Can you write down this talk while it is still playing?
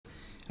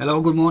Hello,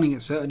 good morning.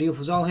 It's Adil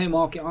Fazal here,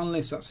 market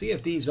analyst at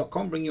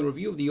CFDs.com, bringing you a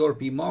review of the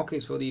European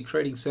markets for the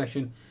trading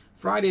session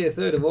Friday,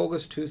 the 3rd of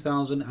August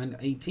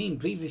 2018.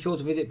 Please be sure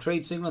to visit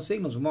Trade Signal,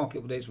 signals and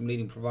market updates from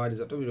leading providers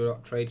at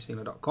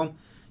www.tradesignal.com. You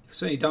can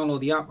certainly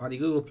download the app at the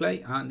Google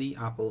Play and the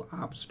Apple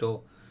App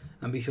Store.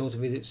 And be sure to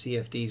visit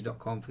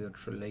CFDs.com for your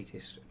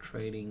latest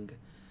trading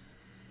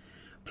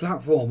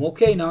platform.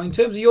 Okay, now in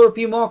terms of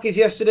European markets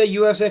yesterday,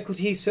 US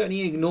equities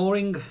certainly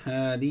ignoring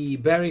the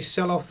bearish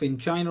sell-off in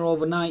China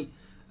overnight.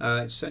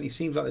 It certainly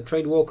seems like the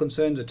trade war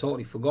concerns are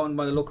totally forgotten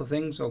by the look of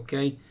things.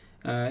 Okay,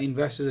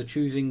 investors are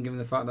choosing, given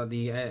the fact that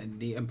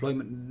the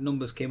employment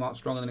numbers came out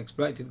stronger than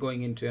expected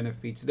going into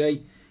NFP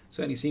today.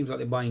 Certainly seems like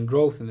they're buying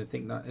growth and they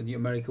think that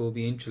America will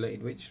be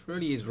insulated, which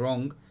really is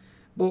wrong.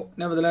 But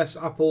nevertheless,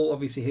 Apple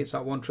obviously hits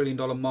that $1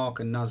 trillion mark,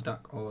 and Nasdaq,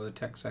 or the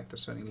tech sector,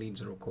 certainly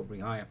leads the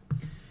recovery higher,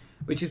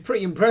 which is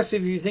pretty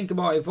impressive if you think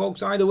about it,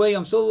 folks. Either way,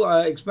 I'm still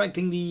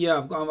expecting the.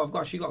 I've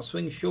actually got a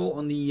swing short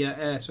on the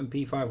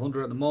S&P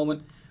 500 at the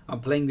moment. I'm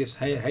playing this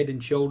head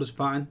and shoulders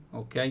pattern.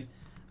 Okay,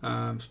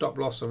 stop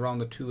loss around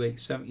the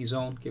 2870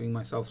 zone, giving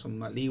myself some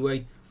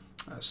leeway.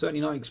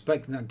 Certainly not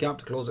expecting that gap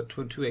to close at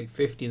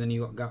 2850, and then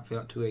you got gap fill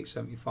at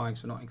 2875.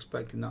 So not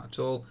expecting that at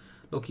all.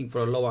 Looking for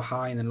a lower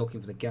high, and then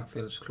looking for the gap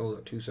fill to close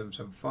at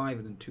 2775,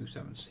 and then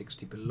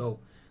 2760 below.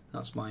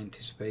 That's my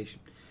anticipation.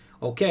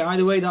 Okay,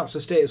 either way, that's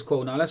the status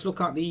quo. Now let's look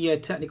at the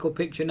technical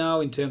picture now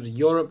in terms of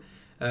Europe.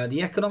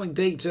 The economic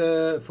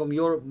data from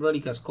Europe really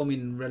has come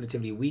in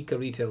relatively weaker.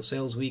 Retail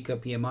sales weaker,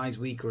 PMIs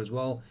weaker as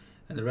well,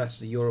 and the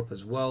rest of Europe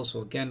as well.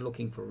 So again,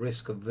 looking for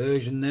risk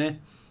aversion there.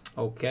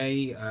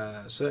 Okay,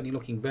 certainly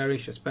looking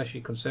bearish,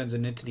 especially concerns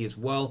in Italy as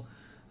well.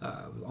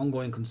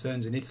 Ongoing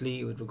concerns in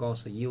Italy with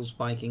regards to yield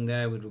spiking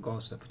there, with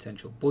regards to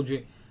potential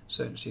budget.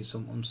 Certainly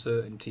some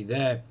uncertainty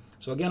there.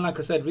 So again, like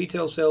I said,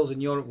 retail sales in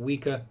Europe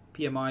weaker,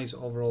 PMIs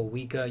overall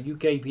weaker.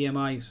 UK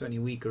PMI certainly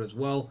weaker as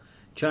well.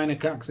 China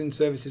CACs in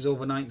services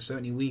overnight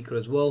certainly weaker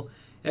as well.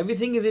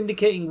 Everything is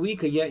indicating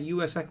weaker, yet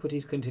US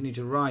equities continue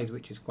to rise,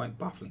 which is quite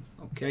baffling.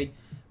 Okay,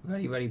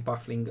 very, very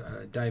baffling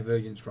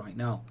divergence right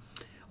now.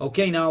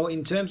 Okay, now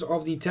in terms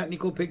of the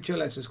technical picture,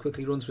 let's just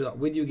quickly run through that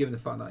with you, given the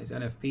fact that it's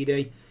NFP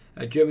day.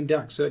 German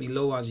DAX certainly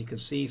low, as you can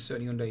see,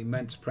 certainly under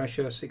immense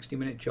pressure.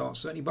 60-minute chart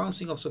certainly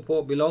bouncing off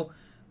support below,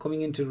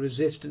 coming into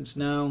resistance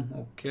now.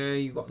 Okay,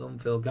 you've got the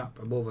unfilled gap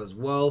above as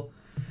well.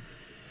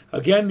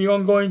 Again, the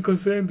ongoing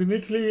concerns in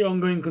Italy,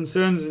 ongoing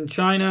concerns in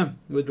China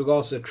with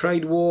regards to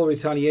trade war,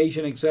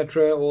 retaliation,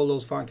 etc. All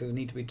those factors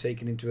need to be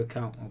taken into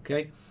account.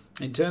 Okay,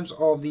 in terms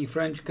of the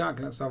French CAC,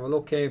 let's have a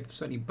look here.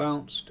 Certainly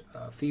bounced,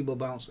 feeble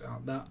bounce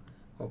at that.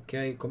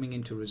 Okay, coming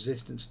into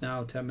resistance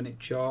now. 10-minute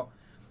chart,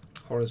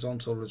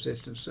 horizontal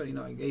resistance. Certainly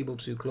not able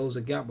to close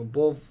the gap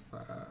above.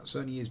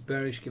 Certainly is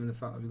bearish, given the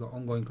fact that we've got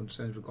ongoing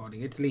concerns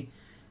regarding Italy.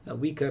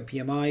 Weaker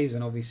PMIs,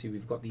 and obviously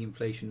we've got the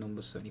inflation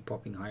numbers certainly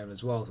popping higher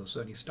as well, so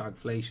certainly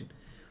stagflation.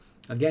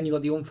 Again, you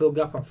got the unfilled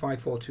gap at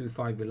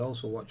 5425 below,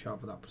 so watch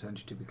out for that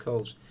potential to be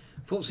closed.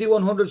 FTSE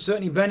 100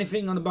 certainly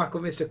benefiting on the back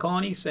of Mr.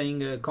 Carney,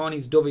 saying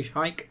Carney's dovish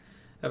hike.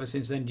 Ever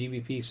since then,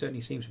 GBP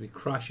certainly seems to be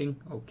crashing.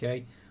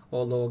 Okay,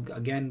 although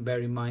again, bear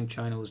in mind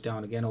China was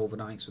down again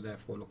overnight, so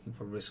therefore looking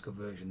for risk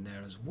aversion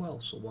there as well,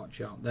 so watch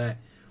out there.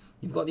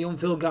 You've got the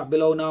unfilled gap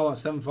below now at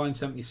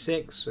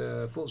 7576.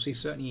 FTSE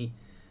certainly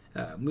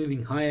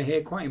moving higher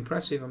here, quite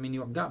impressive. I mean,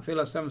 you've got gap fill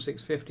at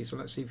 7650, so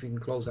let's see if we can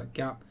close that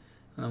gap,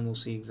 and then we'll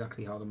see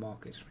exactly how the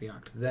markets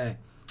react there.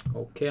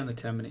 Okay, on the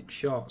 10-minute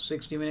chart,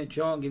 60-minute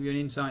chart, give you an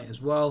insight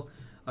as well.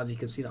 As you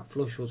can see, that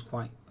flush was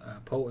quite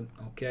potent.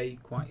 Okay,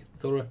 quite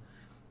thorough.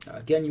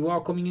 Again, you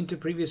are coming into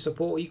previous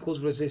support equals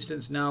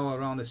resistance now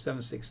around the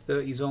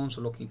 7630 zone,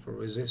 so looking for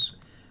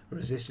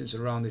resistance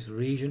around this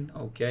region.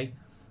 Okay.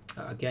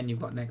 Again, you've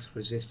got next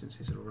resistance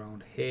is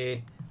around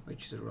here,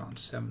 which is around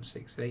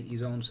 7680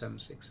 zone,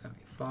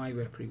 7675,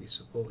 where previous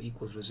support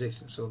equals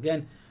resistance. So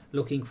again,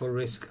 looking for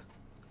risk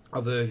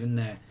aversion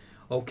there.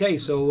 Okay,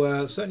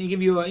 so certainly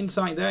give you an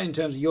insight there in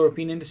terms of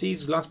European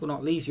indices. Last but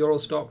not least, Euro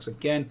stocks.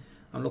 Again,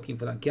 I'm looking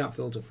for that gap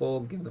fill to fall,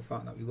 given the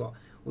fact that we've got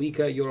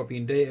weaker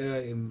European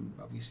data.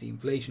 Obviously,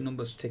 inflation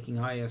numbers ticking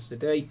high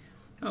yesterday.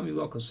 And we've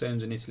got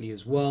concerns in Italy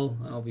as well,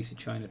 and obviously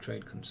China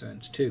trade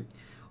concerns too.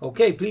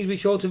 Okay, please be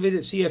sure to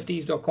visit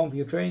CFDs.com for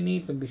your trading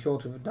needs, and be sure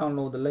to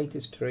download the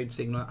latest Trade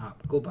Signal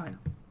app. Goodbye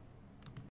now.